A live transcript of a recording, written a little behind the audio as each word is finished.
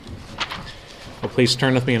Well, please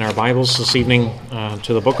turn with me in our Bibles this evening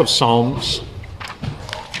to the book of Psalms,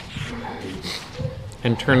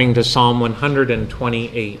 and turning to Psalm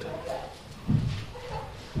 128.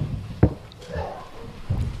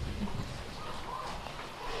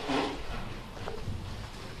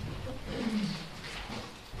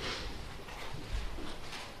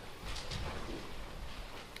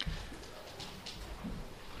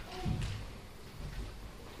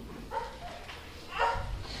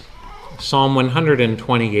 Psalm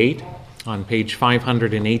 128 on page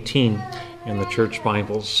 518 in the church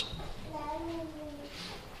Bibles.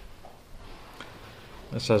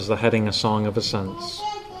 This has the heading, A Song of Ascents.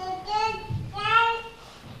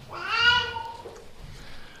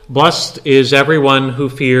 Blessed is everyone who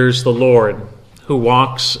fears the Lord, who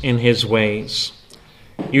walks in his ways.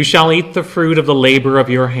 You shall eat the fruit of the labor of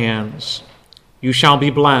your hands. You shall be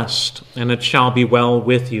blessed, and it shall be well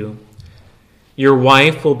with you. Your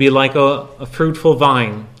wife will be like a fruitful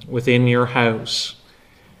vine within your house.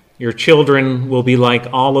 Your children will be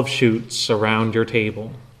like olive shoots around your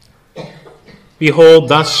table. Behold,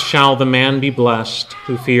 thus shall the man be blessed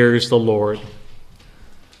who fears the Lord.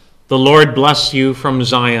 The Lord bless you from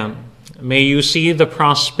Zion. May you see the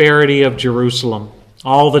prosperity of Jerusalem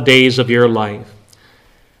all the days of your life.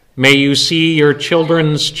 May you see your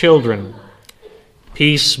children's children.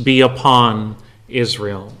 Peace be upon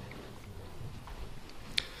Israel.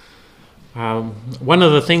 One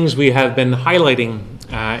of the things we have been highlighting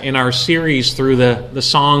in our series through the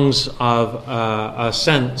songs of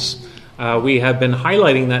ascents, we have been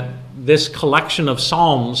highlighting that this collection of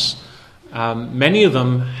psalms, many of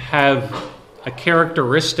them have a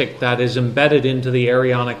characteristic that is embedded into the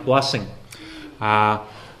Aaronic blessing.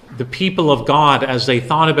 The people of God, as they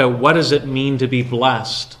thought about what does it mean to be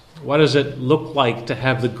blessed, what does it look like to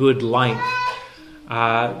have the good life,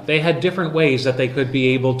 they had different ways that they could be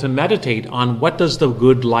able to meditate on what does the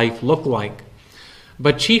good life look like.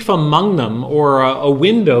 But chief among them, or a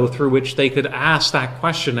window through which they could ask that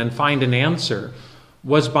question and find an answer,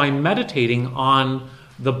 was by meditating on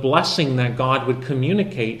the blessing that God would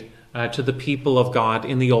communicate to the people of God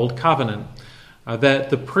in the Old Covenant. That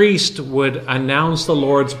the priest would announce the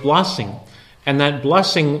Lord's blessing, and that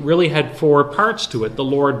blessing really had four parts to it. The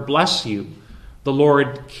Lord bless you, the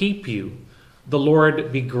Lord keep you, the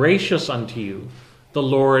Lord be gracious unto you, the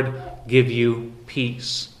Lord give you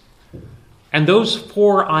peace. And those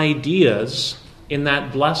four ideas in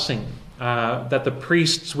that blessing that the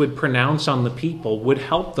priests would pronounce on the people would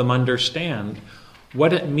help them understand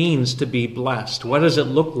what it means to be blessed. What does it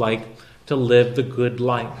look like to live the good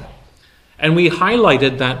life? And we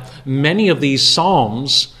highlighted that many of these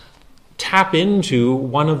psalms tap into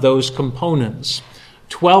one of those components.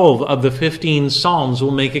 12 of the 15 psalms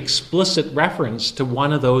will make explicit reference to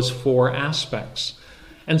one of those four aspects.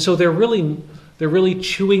 And so they're really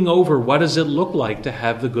chewing over what does it look like to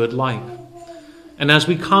have the good life. And as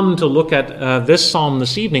we come to look at this psalm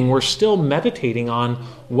this evening, we're still meditating on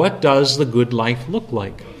what does the good life look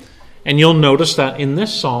like. And you'll notice that in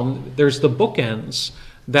this psalm, there's the bookends,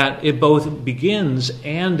 that it both begins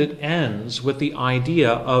and it ends with the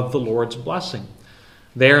idea of the Lord's blessing.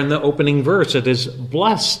 There in the opening verse, it is,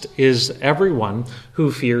 blessed is everyone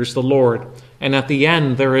who fears the Lord. And at the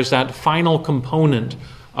end, there is that final component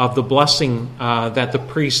of the blessing that the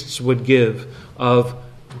priests would give of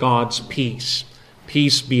God's peace.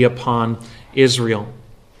 Peace be upon Israel.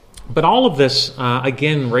 But all of this,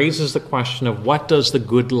 again, raises the question of what does the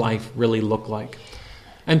good life really look like?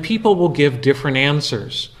 And people will give different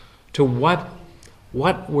answers to what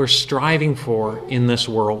we're striving for in this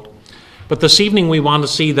world. But this evening we want to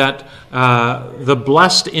see that the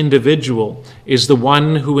blessed individual is the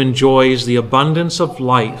one who enjoys the abundance of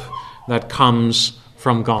life that comes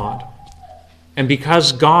from God. And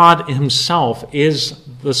because God himself is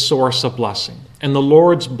the source of blessing, and the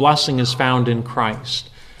Lord's blessing is found in Christ,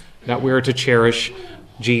 that we are to cherish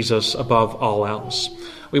Jesus above all else.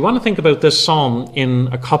 We want to think about this psalm in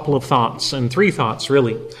a couple of thoughts, and three thoughts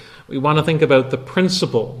really. We want to think about the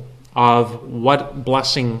principle of what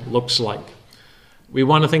blessing looks like. We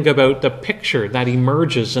want to think about the picture that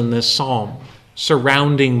emerges in this psalm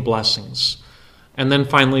surrounding blessings. And then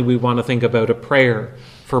finally, we want to think about a prayer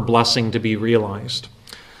for blessing to be realized.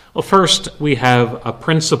 Well, first, we have a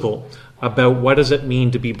principle about what does it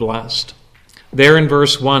mean to be blessed. There in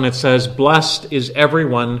verse 1, it says, blessed is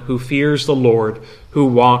everyone who fears the Lord, who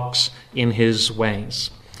walks in his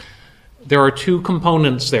ways. There are two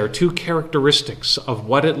components there, two characteristics of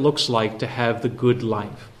what it looks like to have the good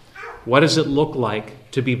life. What does it look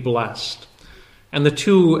like to be blessed? And the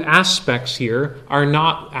two aspects here are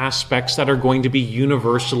not aspects that are going to be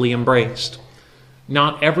universally embraced.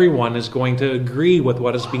 Not everyone is going to agree with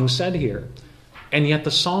what is being said here. And yet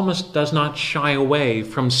the psalmist does not shy away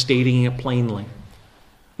from stating it plainly.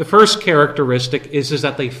 The first characteristic is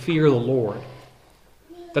that they fear the Lord.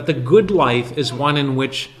 That the good life is one in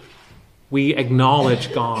which we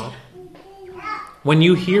acknowledge God. When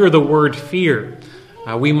you hear the word fear,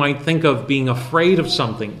 we might think of being afraid of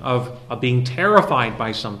something, of being terrified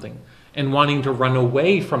by something, and wanting to run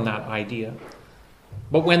away from that idea.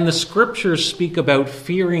 But when the scriptures speak about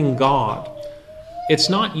fearing God, it's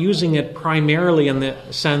not using it primarily in the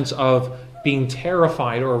sense of being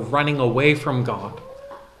terrified or running away from God.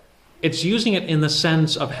 It's using it in the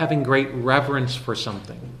sense of having great reverence for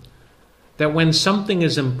something. That when something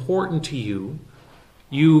is important to you,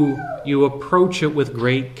 you approach it with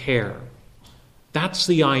great care. That's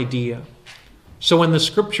the idea. So when the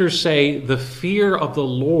scriptures say the fear of the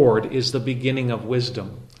Lord is the beginning of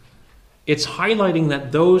wisdom, it's highlighting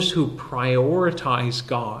that those who prioritize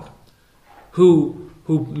God, who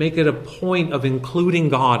make it a point of including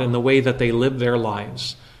God in the way that they live their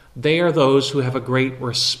lives, they are those who have a great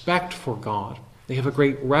respect for God. They have a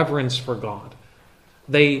great reverence for God.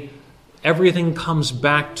 Everything comes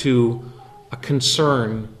back to a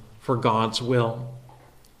concern for God's will.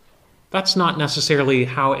 That's not necessarily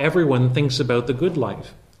how everyone thinks about the good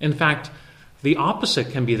life. In fact, the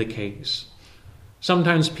opposite can be the case.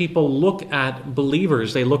 Sometimes people look at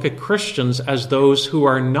believers, they look at Christians as those who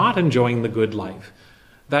are not enjoying the good life.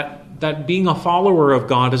 That being a follower of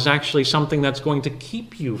God is actually something that's going to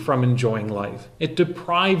keep you from enjoying life. It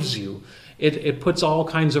deprives you. It puts all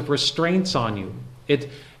kinds of restraints on you.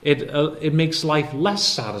 It makes life less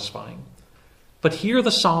satisfying. But here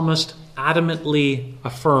the psalmist adamantly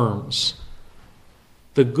affirms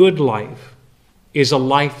the good life is a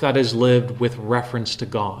life that is lived with reference to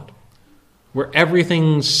God, where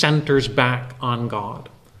everything centers back on God,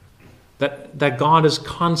 that God is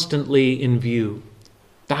constantly in view.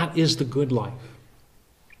 That is the good life.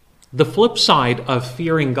 The flip side of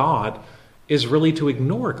fearing God is really to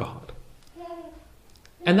ignore God.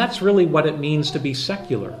 And that's really what it means to be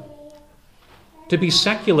secular. To be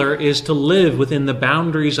secular is to live within the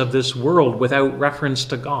boundaries of this world without reference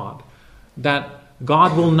to God. That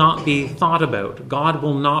God will not be thought about. God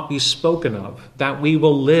will not be spoken of. That we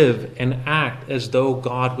will live and act as though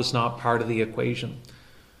God was not part of the equation.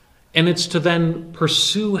 And it's to then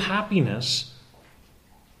pursue happiness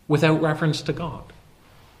without reference to God.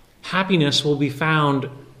 Happiness will be found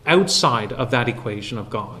outside of that equation of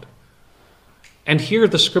God. And here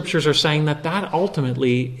the scriptures are saying that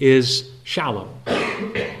ultimately is shallow,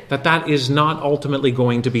 that is not ultimately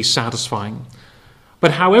going to be satisfying.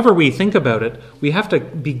 But however we think about it, we have to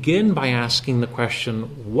begin by asking the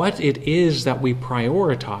question, what it is that we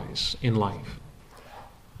prioritize in life.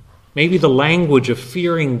 Maybe the language of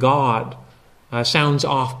fearing God sounds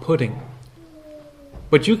off-putting,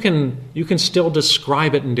 but you can still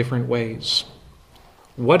describe it in different ways.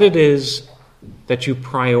 What it is that you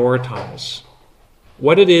prioritize.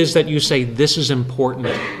 What it is that you say, this is important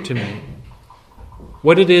to me.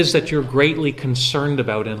 What it is that you're greatly concerned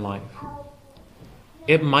about in life.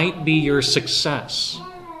 It might be your success.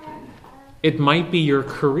 It might be your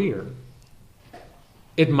career.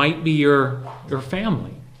 It might be your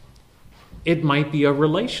family. It might be a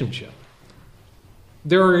relationship.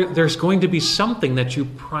 There's going to be something that you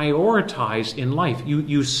prioritize in life.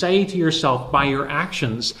 You say to yourself by your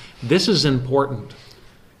actions, this is important.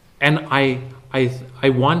 And I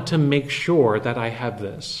want to make sure that I have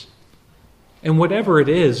this. And whatever it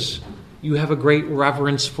is, you have a great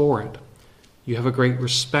reverence for it. You have a great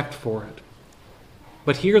respect for it.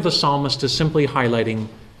 But here the psalmist is simply highlighting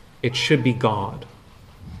it should be God.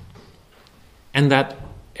 And that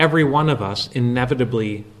every one of us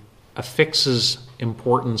inevitably affixes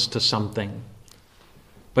importance to something.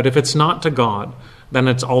 But if it's not to God, then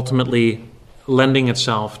it's ultimately lending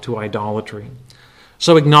itself to idolatry.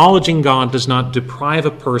 So acknowledging God does not deprive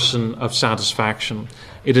a person of satisfaction.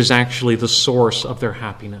 It is actually the source of their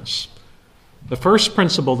happiness. The first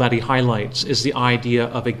principle that he highlights is the idea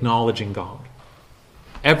of acknowledging God.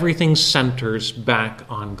 Everything centers back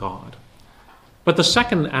on God. But the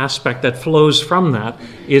second aspect that flows from that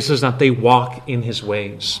is that they walk in his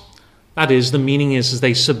ways. That is, the meaning is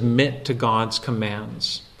they submit to God's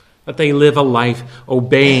commands, that they live a life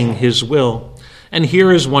obeying his will. And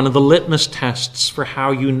here is one of the litmus tests for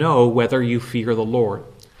how you know whether you fear the Lord.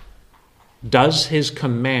 Does his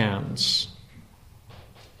commands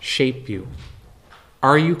shape you?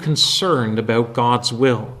 Are you concerned about God's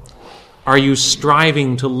will? Are you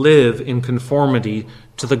striving to live in conformity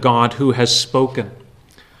to the God who has spoken?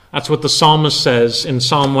 That's what the psalmist says in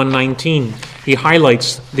Psalm 119. He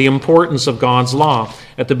highlights the importance of God's law.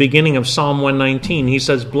 At the beginning of Psalm 119, he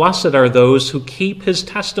says, "Blessed are those who keep his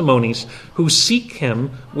testimonies, who seek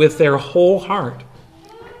him with their whole heart."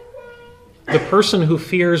 The person who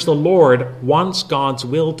fears the Lord wants God's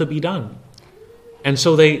will to be done. And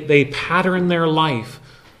so they pattern their life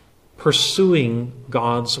pursuing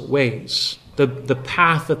God's ways. The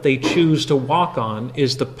path that they choose to walk on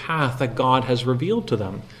is the path that God has revealed to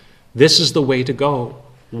them. This is the way to go.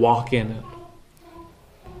 Walk in it.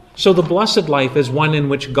 So the blessed life is one in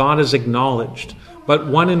which God is acknowledged, but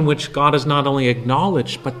one in which God is not only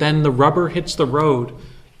acknowledged, but then the rubber hits the road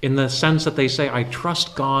in the sense that they say, I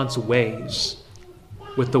trust God's ways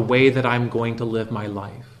with the way that I'm going to live my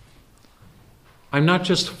life. I'm not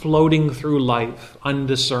just floating through life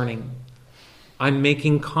undiscerning. I'm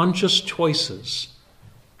making conscious choices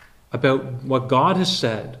about what God has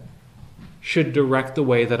said should direct the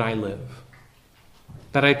way that I live.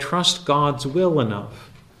 That I trust God's will enough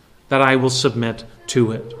that I will submit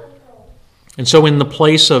to it. And so in the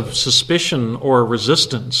place of suspicion or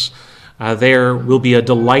resistance, there will be a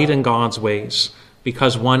delight in God's ways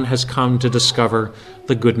because one has come to discover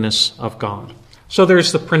the goodness of God. So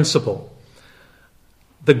there's the principle.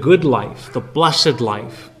 The good life, the blessed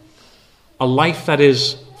life, a life that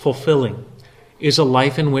is fulfilling, is a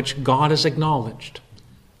life in which God is acknowledged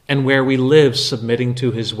and where we live submitting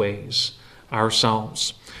to his ways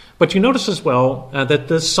ourselves. But you notice as well that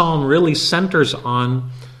this psalm really centers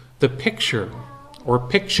on the picture or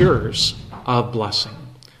pictures of blessing.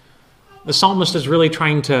 The psalmist is really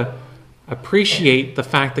trying to appreciate the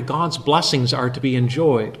fact that God's blessings are to be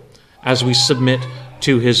enjoyed as we submit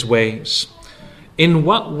to his ways. In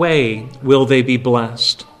what way will they be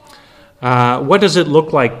blessed? What does it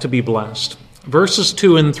look like to be blessed? Verses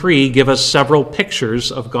 2 and 3 give us several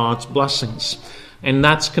pictures of God's blessings. And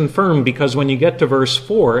that's confirmed because when you get to verse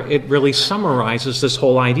 4, it really summarizes this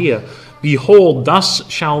whole idea. Behold, thus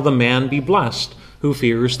shall the man be blessed who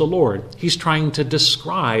fears the Lord. He's trying to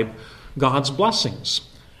describe God's blessings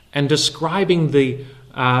and describing the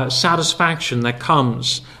satisfaction that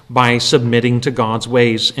comes by submitting to God's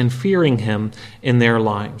ways and fearing him in their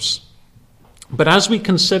lives. But as we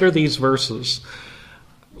consider these verses,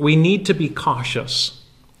 we need to be cautious.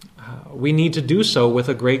 We need to do so with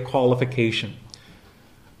a great qualification.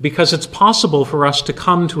 Because it's possible for us to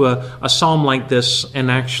come to a psalm like this and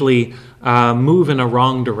actually move in a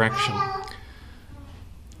wrong direction.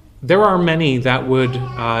 There are many that would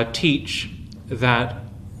teach that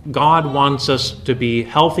God wants us to be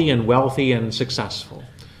healthy and wealthy and successful.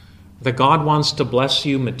 That God wants to bless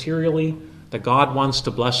you materially, that God wants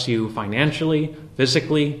to bless you financially,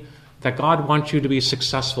 physically, that God wants you to be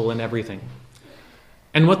successful in everything.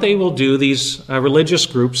 And what they will do, these religious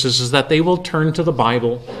groups, is that they will turn to the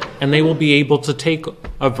Bible and they will be able to take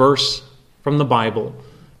a verse from the Bible,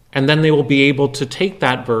 and then they will be able to take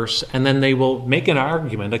that verse and then they will make an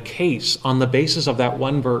argument, a case on the basis of that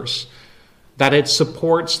one verse, that it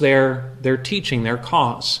supports their teaching, their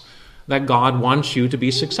cause, that God wants you to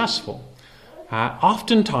be successful.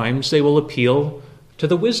 Oftentimes they will appeal to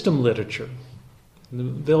the wisdom literature.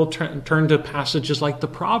 They'll turn to passages like the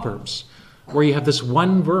Proverbs, where you have this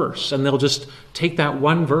one verse, and they'll just take that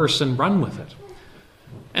one verse and run with it.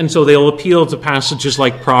 And so they'll appeal to passages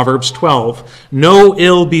like Proverbs 12. No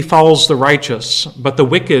ill befalls the righteous, but the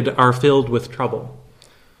wicked are filled with trouble.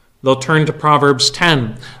 They'll turn to Proverbs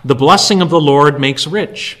 10. The blessing of the Lord makes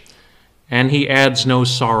rich, and he adds no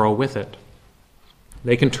sorrow with it.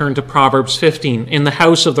 They can turn to Proverbs 15. In the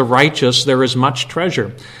house of the righteous there is much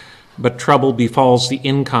treasure, but trouble befalls the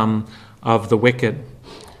income of the wicked.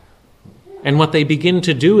 And what they begin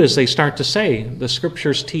to do is they start to say, the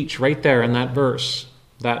scriptures teach right there in that verse,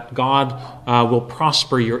 that God will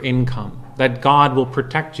prosper your income, that God will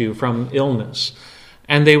protect you from illness.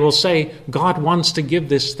 And they will say, God wants to give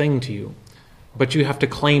this thing to you, but you have to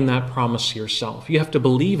claim that promise yourself. You have to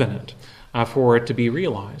believe in it for it to be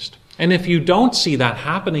realized. And if you don't see that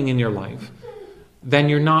happening in your life, then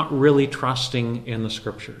you're not really trusting in the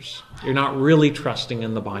scriptures. You're not really trusting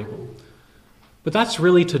in the Bible. But that's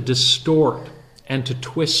really to distort and to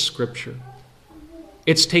twist Scripture.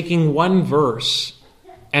 It's taking one verse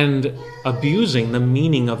and abusing the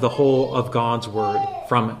meaning of the whole of God's Word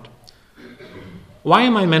from it. Why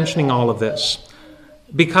am I mentioning all of this?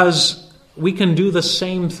 Because we can do the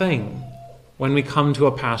same thing when we come to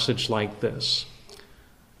a passage like this.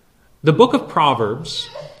 The book of Proverbs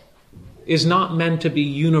is not meant to be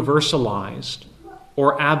universalized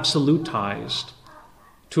or absolutized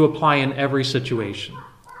to apply in every situation.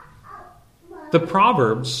 The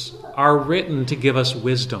Proverbs are written to give us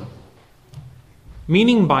wisdom.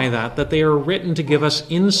 meaning by that they are written to give us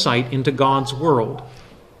insight into God's world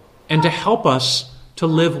and to help us to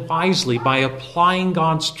live wisely by applying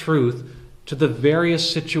God's truth to the various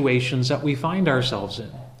situations that we find ourselves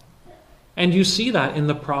in. And you see that in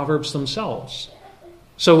the Proverbs themselves.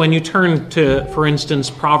 So when you turn to, for instance,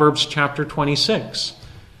 Proverbs chapter 26,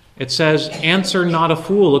 it says, "Answer not a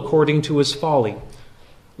fool according to his folly,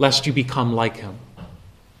 lest you become like him."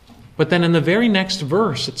 But then in the very next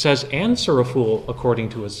verse, it says, "Answer a fool according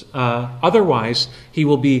to his, otherwise he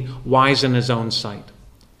will be wise in his own sight."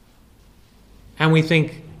 And we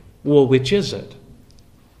think, well, which is it?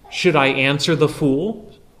 Should I answer the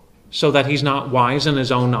fool so that he's not wise in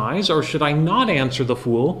his own eyes? Or should I not answer the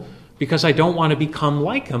fool because I don't want to become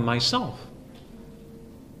like him myself?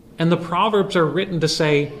 And the Proverbs are written to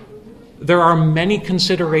say there are many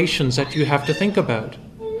considerations that you have to think about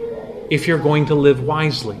if you're going to live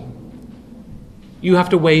wisely. You have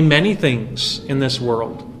to weigh many things in this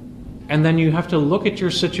world. And then you have to look at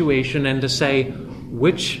your situation and to say,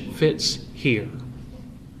 which fits here?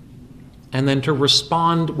 And then to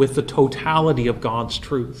respond with the totality of God's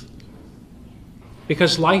truth.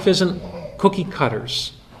 Because life isn't cookie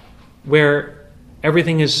cutters, where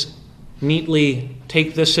everything is neatly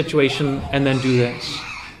take this situation and then do this.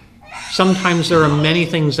 Sometimes there are many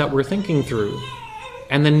things that we're thinking through,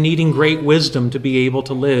 and then needing great wisdom to be able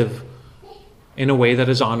to live in a way that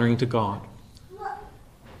is honoring to God.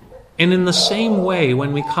 And in the same way,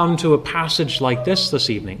 when we come to a passage like this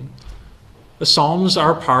evening, the Psalms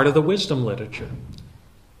are part of the wisdom literature.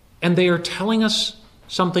 And they are telling us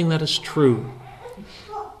something that is true.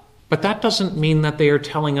 But that doesn't mean that they are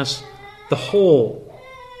telling us the whole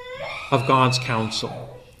of God's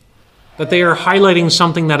counsel. That they are highlighting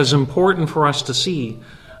something that is important for us to see,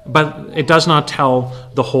 but it does not tell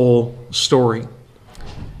the whole story.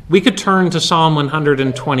 We could turn to Psalm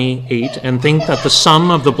 128 and think that the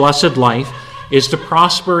sum of the blessed life is to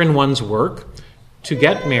prosper in one's work, to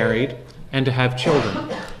get married, and to have children.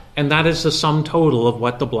 And that is the sum total of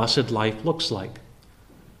what the blessed life looks like.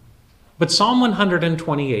 But Psalm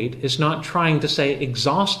 128 is not trying to say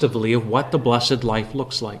exhaustively of what the blessed life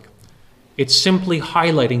looks like. It's simply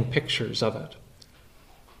highlighting pictures of it.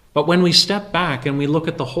 But when we step back and we look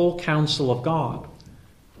at the whole counsel of God,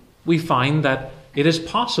 we find that it is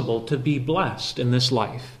possible to be blessed in this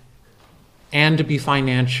life and to be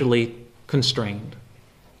financially constrained,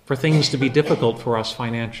 for things to be difficult for us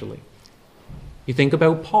financially. You think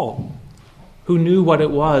about Paul, who knew what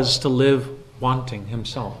it was to live wanting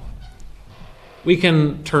himself. We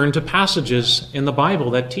can turn to passages in the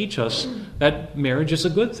Bible that teach us that marriage is a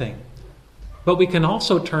good thing. But we can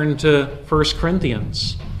also turn to 1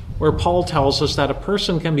 Corinthians, where Paul tells us that a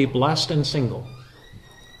person can be blessed and single.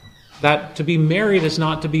 That to be married is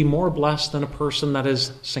not to be more blessed than a person that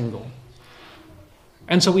is single.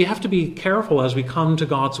 And so we have to be careful as we come to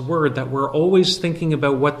God's word that we're always thinking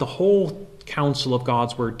about what the whole counsel of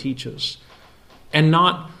God's word teaches, and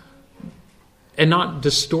not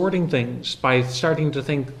distorting things by starting to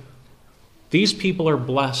think these people are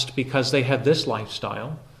blessed because they have this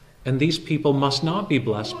lifestyle, and these people must not be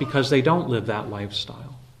blessed because they don't live that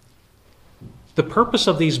lifestyle. The purpose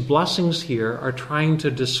of these blessings here are trying to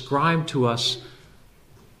describe to us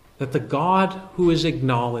that the God who is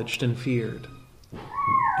acknowledged and feared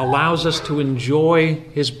allows us to enjoy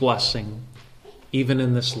his blessing even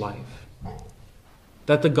in this life.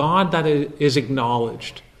 That the God that is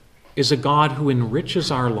acknowledged is a God who enriches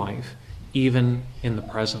our life even in the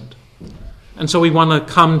present. And so we want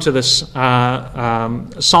to come to this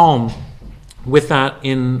psalm with that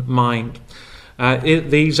in mind.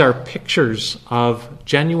 These are pictures of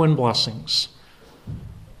genuine blessings,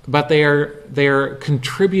 but they are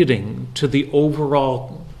contributing to the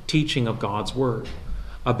overall teaching of God's word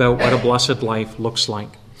about what a blessed life looks like.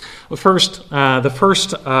 The first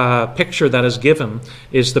picture that is given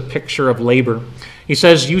is the picture of labor. He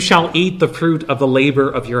says, "You shall eat the fruit of the labor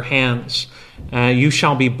of your hands. You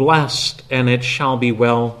shall be blessed, and it shall be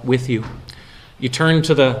well with you." You turn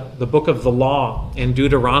to the book of the law in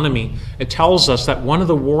Deuteronomy. It tells us that one of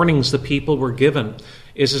the warnings the people were given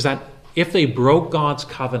is that if they broke God's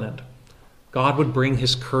covenant, God would bring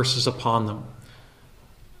his curses upon them.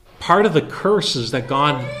 Part of the curses that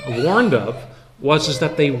God warned of was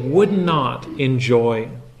that they would not enjoy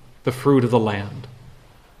the fruit of the land,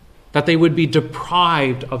 that they would be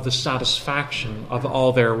deprived of the satisfaction of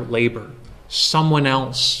all their labor. Someone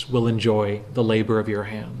else will enjoy the labor of your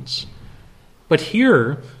hands. But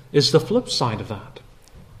here is the flip side of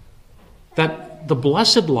that the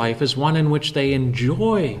blessed life is one in which they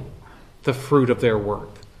enjoy the fruit of their work.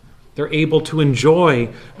 They're able to enjoy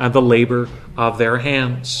the labor of their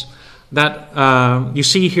hands. that you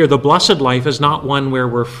see here, the blessed life is not one where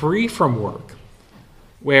we're free from work,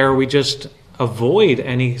 where we just avoid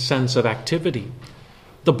any sense of activity.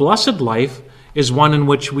 The blessed life is one in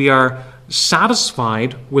which we are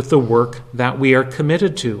satisfied with the work that we are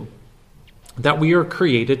committed to, that we are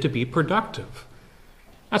created to be productive.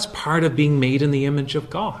 That's part of being made in the image of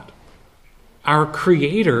God. Our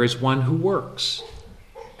Creator is one who works,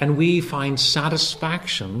 and we find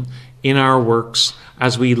satisfaction in our works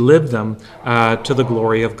as we live them to the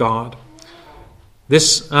glory of God.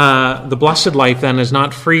 The blessed life then is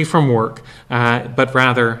not free from work, but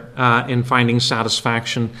rather in finding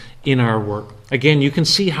satisfaction in our work. Again, you can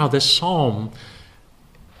see how this psalm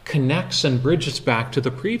connects and bridges back to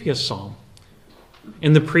the previous psalm.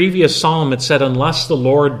 In the previous psalm, it said, "Unless the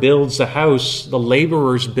Lord builds the house, the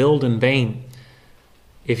laborers build in vain."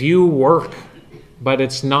 If you work, but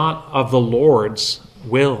it's not of the Lord's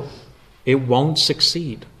will, it won't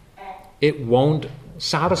succeed. It won't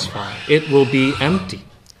satisfy. It will be empty.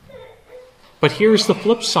 But here's the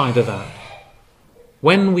flip side of that.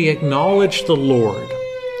 When we acknowledge the Lord,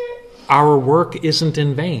 our work isn't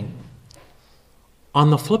in vain.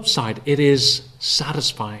 On the flip side, it is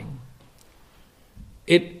satisfying.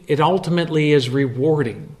 It ultimately is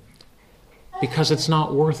rewarding because it's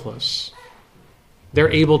not worthless.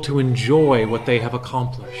 They're able to enjoy what they have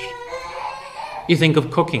accomplished. You think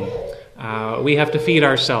of cooking. We have to feed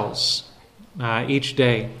ourselves each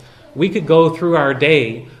day. We could go through our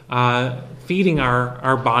day feeding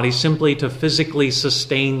our body simply to physically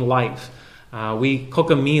sustain life. We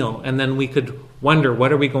cook a meal and then we could wonder,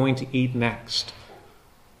 what are we going to eat next?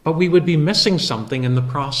 But we would be missing something in the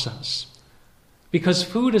process. Because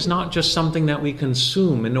food is not just something that we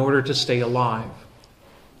consume in order to stay alive.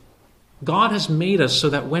 God has made us so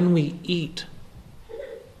that when we eat,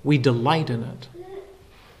 we delight in it.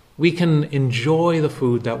 We can enjoy the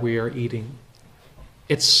food that we are eating.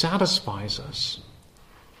 It satisfies us.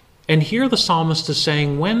 And here the psalmist is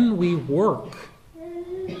saying, when we work,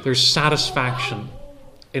 there's satisfaction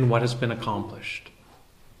in what has been accomplished.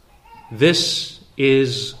 This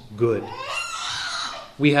is good.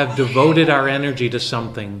 We have devoted our energy to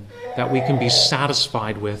something that we can be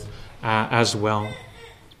satisfied with as well.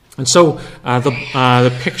 And so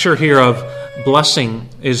the picture here of blessing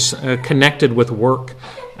is connected with work.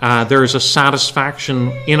 There is a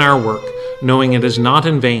satisfaction in our work, knowing it is not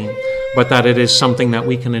in vain, but that it is something that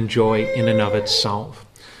we can enjoy in and of itself.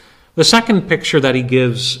 The second picture that he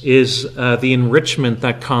gives is the enrichment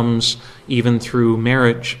that comes even through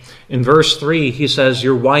marriage. In verse 3, he says,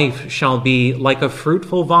 "Your wife shall be like a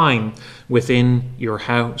fruitful vine within your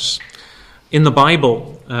house." In the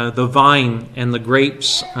Bible, the vine and the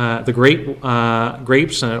grapes,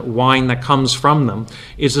 grapes and wine that comes from them,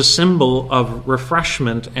 is a symbol of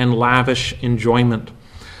refreshment and lavish enjoyment.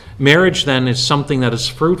 Marriage, then, is something that is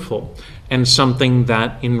fruitful and something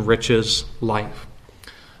that enriches life.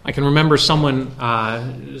 I can remember someone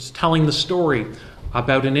telling the story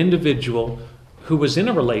about an individual who was in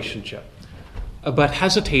a relationship, but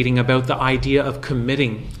hesitating about the idea of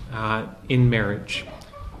committing in marriage.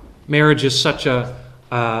 Marriage is such a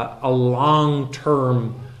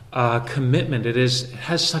long-term commitment. It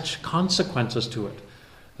has such consequences to it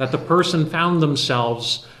that the person found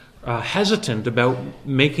themselves hesitant about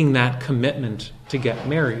making that commitment to get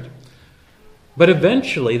married. But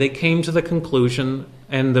eventually they came to the conclusion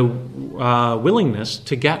and the willingness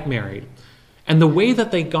to get married. And the way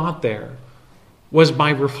that they got there was by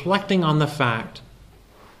reflecting on the fact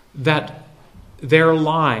that their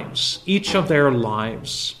lives, each of their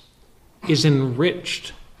lives, is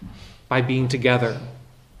enriched by being together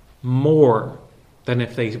more than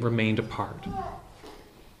if they remained apart.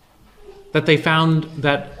 That they found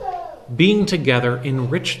that being together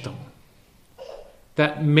enriched them.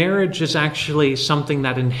 That marriage is actually something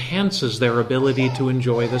that enhances their ability to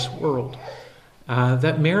enjoy this world.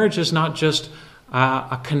 That marriage is not just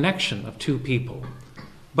a connection of two people,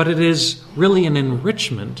 but it is really an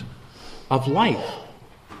enrichment of life.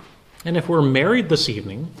 And if we're married this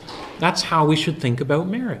evening, that's how we should think about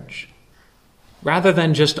marriage. Rather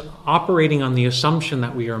than just operating on the assumption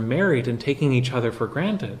that we are married and taking each other for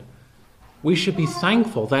granted, we should be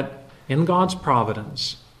thankful that in God's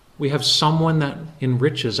providence, we have someone that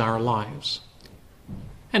enriches our lives.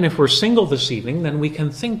 And if we're single this evening, then we can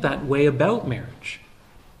think that way about marriage.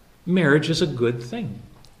 Marriage is a good thing.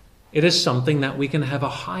 It is something that we can have a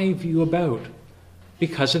high view about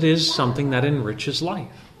because it is something that enriches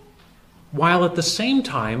life. While at the same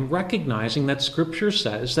time recognizing that Scripture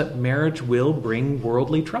says that marriage will bring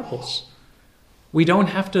worldly troubles. We don't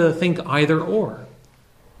have to think either or.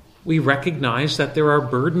 We recognize that there are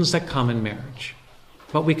burdens that come in marriage.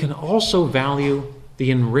 but we can also value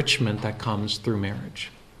the enrichment that comes through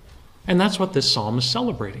marriage. And that's what this psalm is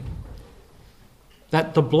celebrating.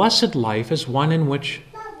 That the blessed life is one in which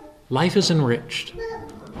life is enriched,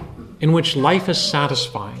 in which life is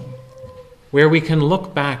satisfying, where we can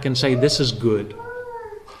look back and say, this is good.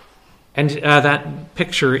 And that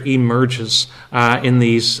picture emerges in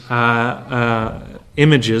these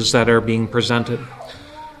images that are being presented.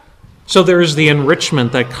 So there is the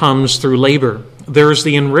enrichment that comes through labor. There's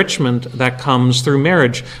the enrichment that comes through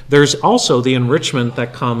marriage. There's also the enrichment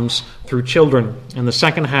that comes through children. In the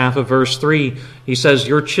second half of verse 3, he says,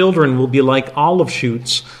 your children will be like olive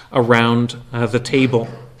shoots around the table.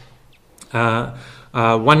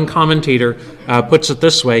 One commentator puts it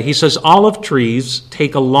this way. He says, olive trees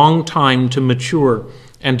take a long time to mature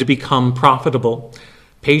and to become profitable.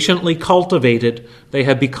 Patiently cultivated, they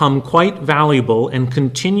have become quite valuable and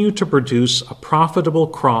continue to produce a profitable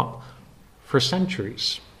crop for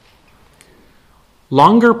centuries.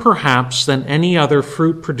 Longer perhaps than any other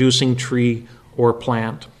fruit-producing tree or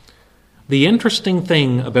plant. The interesting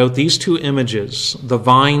thing about these two images, the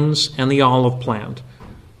vines and the olive plant,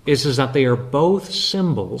 is that they are both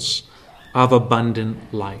symbols of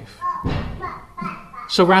abundant life.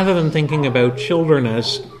 So rather than thinking about children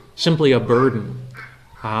as simply a burden,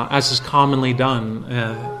 as is commonly done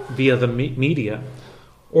via the media,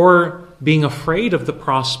 or being afraid of the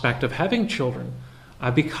prospect of having children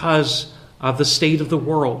because of the state of the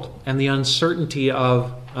world and the uncertainty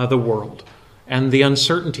of the world and the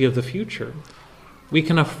uncertainty of the future, we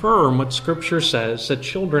can affirm what Scripture says, that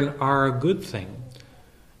children are a good thing,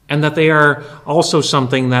 and that they are also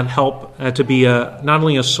something that help to be not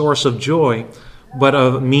only a source of joy, but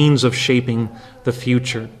a means of shaping the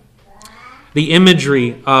future. The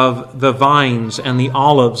imagery of the vines and the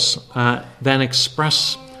olives then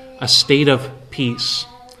express a state of peace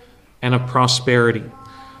and of prosperity.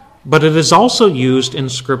 But it is also used in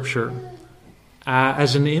Scripture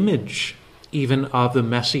as an image even of the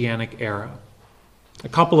Messianic era. A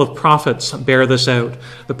couple of prophets bear this out.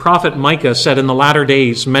 The prophet Micah said, in the latter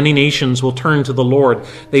days, many nations will turn to the Lord.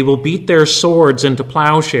 They will beat their swords into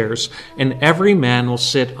plowshares, and every man will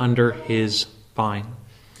sit under his vine.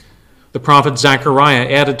 The prophet Zechariah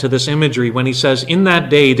added to this imagery when he says, in that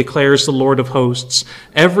day, declares the Lord of hosts,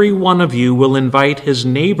 every one of you will invite his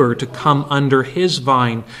neighbor to come under his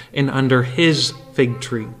vine and under his fig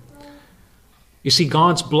tree. You see,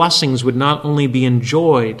 God's blessings would not only be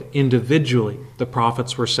enjoyed individually, the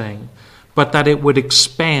prophets were saying, but that it would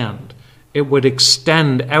expand, it would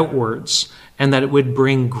extend outwards, and that it would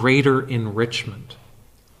bring greater enrichment.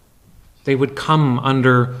 They would come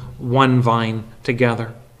under one vine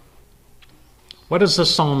together. What is the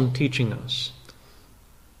psalm teaching us?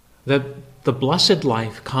 That the blessed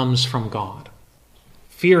life comes from God,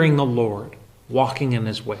 fearing the Lord, walking in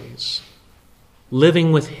his ways,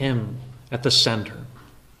 living with him at the center.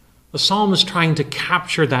 The psalm is trying to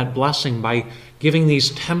capture that blessing by giving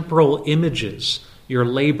these temporal images. Your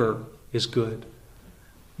labor is good.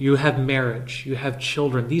 You have marriage. You have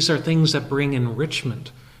children. These are things that bring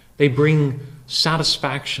enrichment. They bring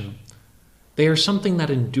satisfaction. They are something that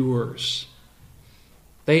endures.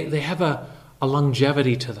 They have a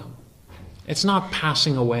longevity to them. It's not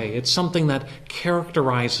passing away. It's something that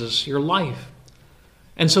characterizes your life.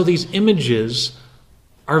 And so these images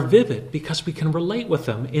are vivid because we can relate with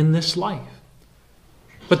them in this life.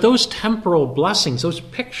 But those temporal blessings, those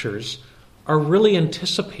pictures, are really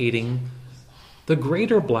anticipating the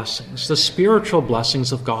greater blessings, the spiritual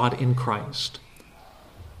blessings of God in Christ.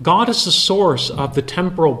 God is the source of the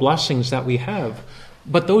temporal blessings that we have,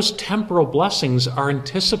 but those temporal blessings are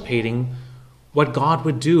anticipating what God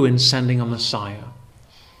would do in sending a Messiah,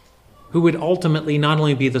 who would ultimately not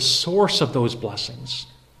only be the source of those blessings,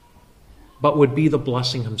 but would be the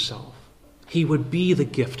blessing himself. He would be the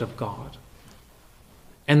gift of God.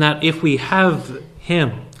 And that if we have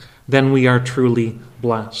him, then we are truly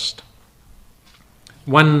blessed.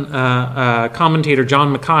 One commentator,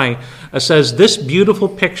 John Mackay, says, this beautiful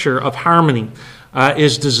picture of harmony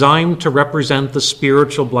is designed to represent the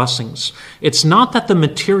spiritual blessings. It's not that the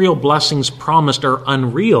material blessings promised are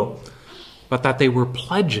unreal, but that they were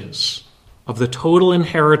pledges of the total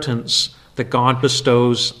inheritance that God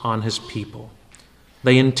bestows on his people.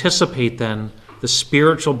 They anticipate then the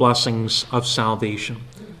spiritual blessings of salvation.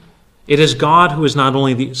 It is God who is not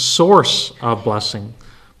only the source of blessing,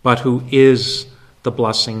 but who is the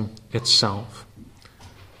blessing itself.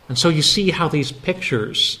 And so you see how these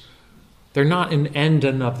pictures, they're not an end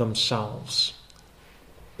in of themselves,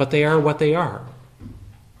 but they are what they are.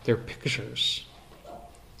 They're pictures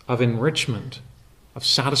of enrichment, of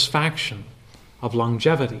satisfaction, of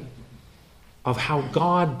longevity. of how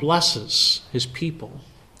God blesses his people,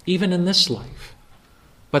 even in this life,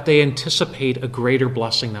 but they anticipate a greater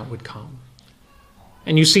blessing that would come.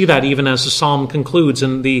 And you see that even as the psalm concludes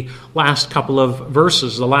in the last couple of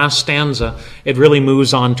verses, the last stanza, it really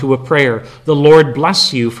moves on to a prayer. The Lord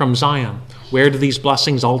bless you from Zion. Where do these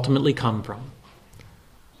blessings ultimately come from?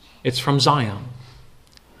 It's from Zion.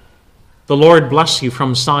 The Lord bless you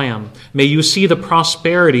from Zion. May you see the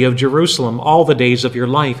prosperity of Jerusalem all the days of your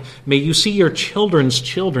life. May you see your children's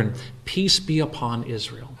children. Peace be upon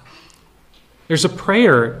Israel. There's a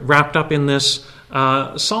prayer wrapped up in this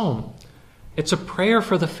psalm. It's a prayer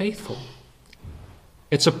for the faithful.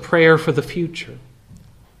 It's a prayer for the future.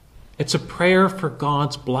 It's a prayer for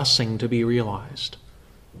God's blessing to be realized.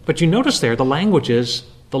 But you notice there, the language is,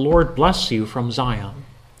 the Lord bless you from Zion.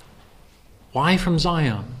 Why from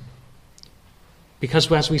Zion?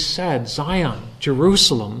 Because as we said, Zion,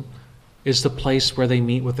 Jerusalem, is the place where they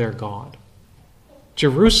meet with their God.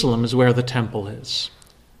 Jerusalem is where the temple is.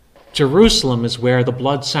 Jerusalem is where the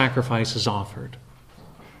blood sacrifice is offered.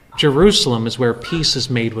 Jerusalem is where peace is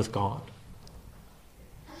made with God.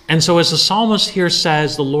 And so as the psalmist here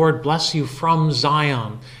says, the Lord bless you from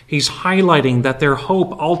Zion, he's highlighting that their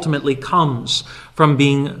hope ultimately comes from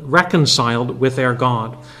being reconciled with their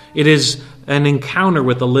God. It is an encounter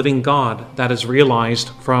with the living God that is realized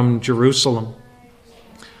from Jerusalem.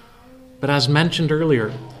 But as mentioned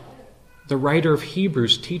earlier, the writer of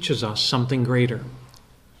Hebrews teaches us something greater.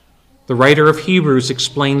 The writer of Hebrews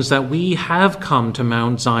explains that we have come to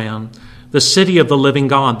Mount Zion, the city of the living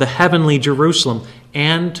God, the heavenly Jerusalem,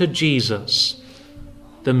 and to Jesus,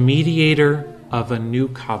 the mediator of a new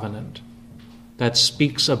covenant that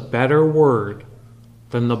speaks a better word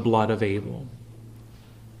than the blood of Abel.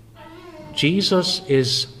 Jesus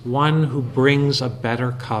is one who brings a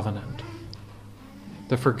better covenant,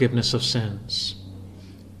 the forgiveness of sins.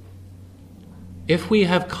 If we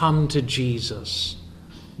have come to Jesus,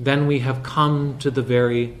 then we have come to the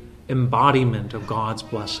very embodiment of God's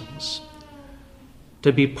blessings.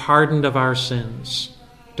 To be pardoned of our sins,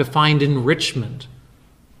 to find enrichment,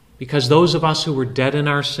 because those of us who were dead in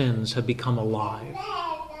our sins have become alive.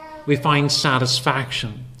 We find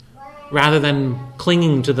satisfaction, rather than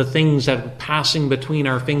clinging to the things that are passing between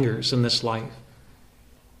our fingers in this life.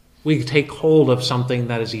 We take hold of something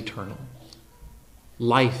that is eternal,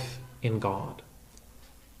 life in God.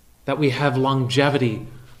 That we have longevity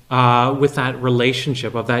with that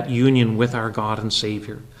relationship, of that union with our God and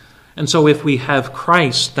Savior. And so if we have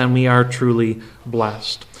Christ, then we are truly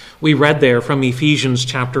blessed. We read there from Ephesians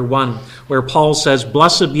chapter 1, where Paul says,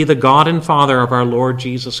 "Blessed be the God and Father of our Lord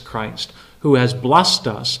Jesus Christ, who has blessed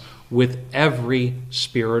us with every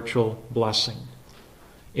spiritual blessing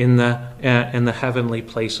in the heavenly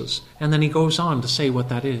places." And then he goes on to say what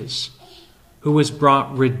that is. Who has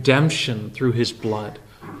brought redemption through his blood,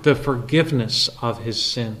 the forgiveness of his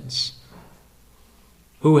sins.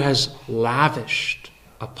 Who has lavished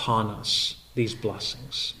upon us these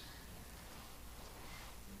blessings.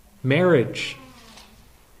 Marriage,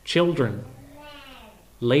 children,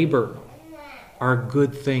 labor are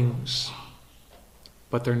good things,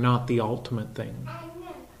 but they're not the ultimate thing.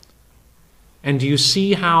 And do you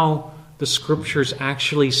see how the scriptures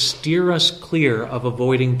actually steer us clear of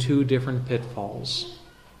avoiding two different pitfalls?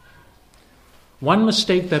 One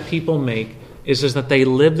mistake that people make is that they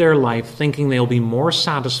live their life thinking they'll be more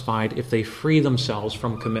satisfied if they free themselves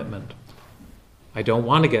from commitment. I don't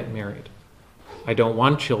want to get married. I don't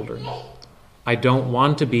want children. I don't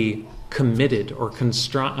want to be committed or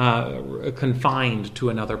confined to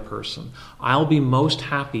another person. I'll be most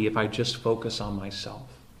happy if I just focus on myself.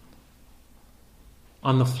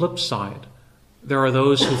 On the flip side, there are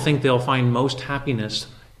those who think they'll find most happiness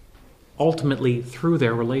ultimately through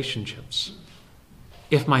their relationships.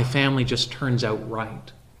 If my family just turns out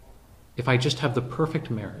right, if I just have the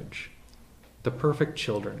perfect marriage, the perfect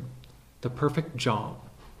children, the perfect job,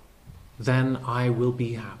 then I will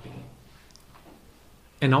be happy.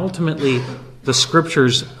 And ultimately, the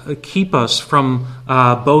scriptures keep us from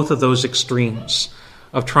both of those extremes,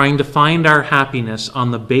 of trying to find our happiness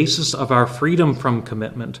on the basis of our freedom from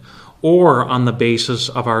commitment or on the basis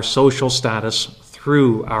of our social status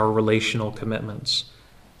through our relational commitments.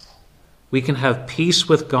 We can have peace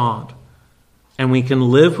with God, and we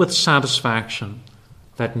can live with satisfaction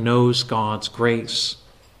that knows God's grace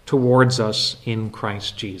towards us in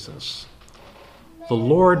Christ Jesus. The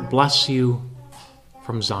Lord bless you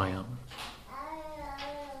from Zion.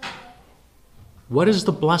 What is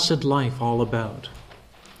the blessed life all about?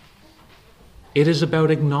 It is about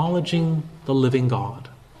acknowledging the living God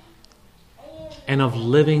and of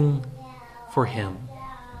living for Him.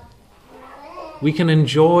 We can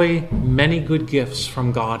enjoy many good gifts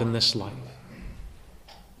from God in this life.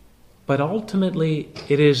 But ultimately,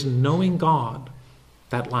 it is knowing God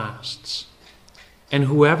that lasts. And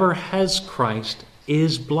whoever has Christ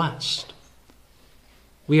is blessed.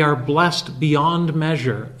 We are blessed beyond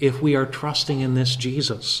measure if we are trusting in this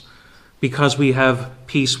Jesus, because we have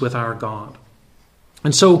peace with our God.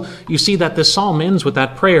 And so you see that this psalm ends with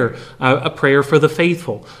that prayer, a prayer for the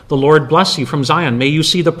faithful. The Lord bless you from Zion. May you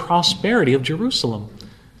see the prosperity of Jerusalem.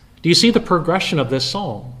 Do you see the progression of this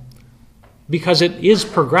psalm? Because it is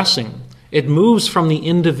progressing. It moves from the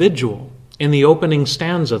individual in the opening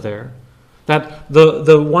stanza there, that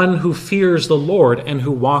the one who fears the Lord and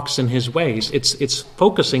who walks in his ways, it's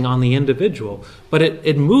focusing on the individual, but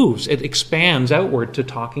it moves, it expands outward to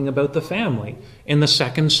talking about the family in the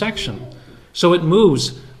second section. So it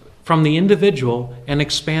moves from the individual and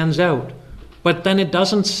expands out, but then it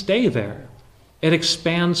doesn't stay there. It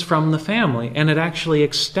expands from the family, and it actually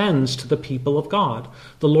extends to the people of God.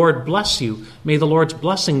 The Lord bless you. May the Lord's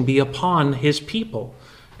blessing be upon his people.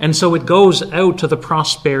 And so it goes out to the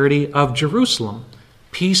prosperity of Jerusalem.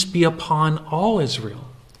 Peace be upon all Israel.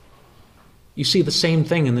 You see the same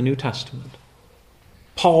thing in the New Testament.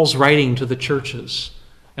 Paul's writing to the churches,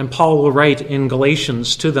 and Paul will write in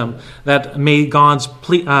Galatians to them that may God's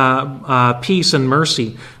peace and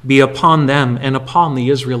mercy be upon them and upon the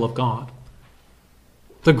Israel of God.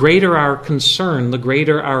 The greater our concern, the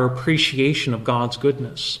greater our appreciation of God's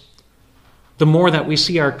goodness. The more that we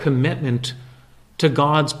see our commitment to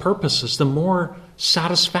God's purposes, the more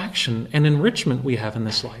satisfaction and enrichment we have in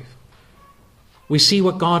this life. We see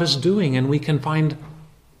what God is doing, and we can find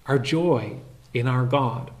our joy in our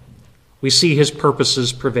God. We see his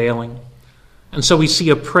purposes prevailing. And so we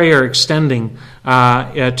see a prayer extending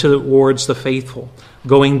towards the faithful,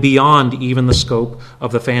 going beyond even the scope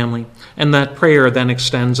of the family. And that prayer then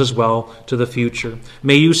extends as well to the future.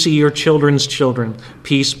 May you see your children's children,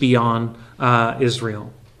 peace beyond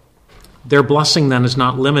Israel. Their blessing then is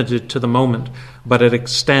not limited to the moment, but it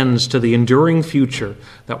extends to the enduring future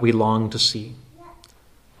that we long to see.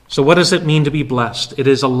 So what does it mean to be blessed? It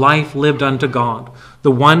is a life lived unto God,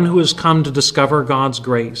 the one who has come to discover God's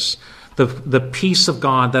grace, the peace of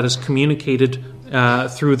God that is communicated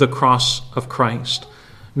through the cross of Christ,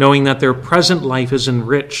 knowing that their present life is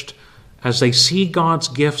enriched as they see God's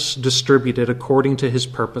gifts distributed according to his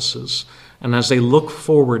purposes, and as they look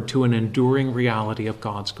forward to an enduring reality of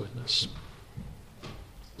God's goodness.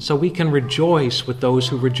 So we can rejoice with those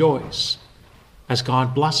who rejoice as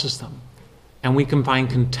God blesses them, and we can find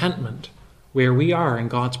contentment where we are in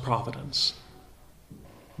God's providence,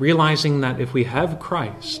 realizing that if we have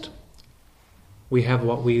Christ, we have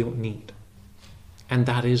what we need, and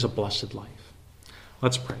that is a blessed life.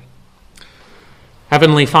 Let's pray.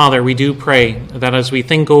 Heavenly Father, we do pray that as we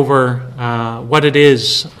think over what it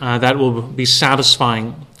is that will be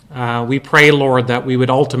satisfying, we pray, Lord, that we would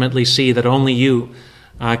ultimately see that only you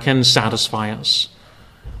can satisfy us,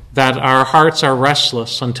 that our hearts are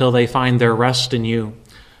restless until they find their rest in you.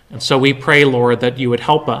 And so we pray, Lord, that you would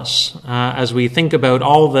help us as we think about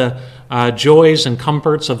all the joys and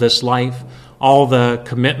comforts of this life, all the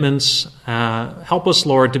commitments. Help us,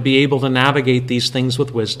 Lord, to be able to navigate these things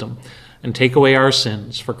with wisdom and take away our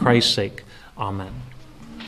sins for Christ's sake. Amen.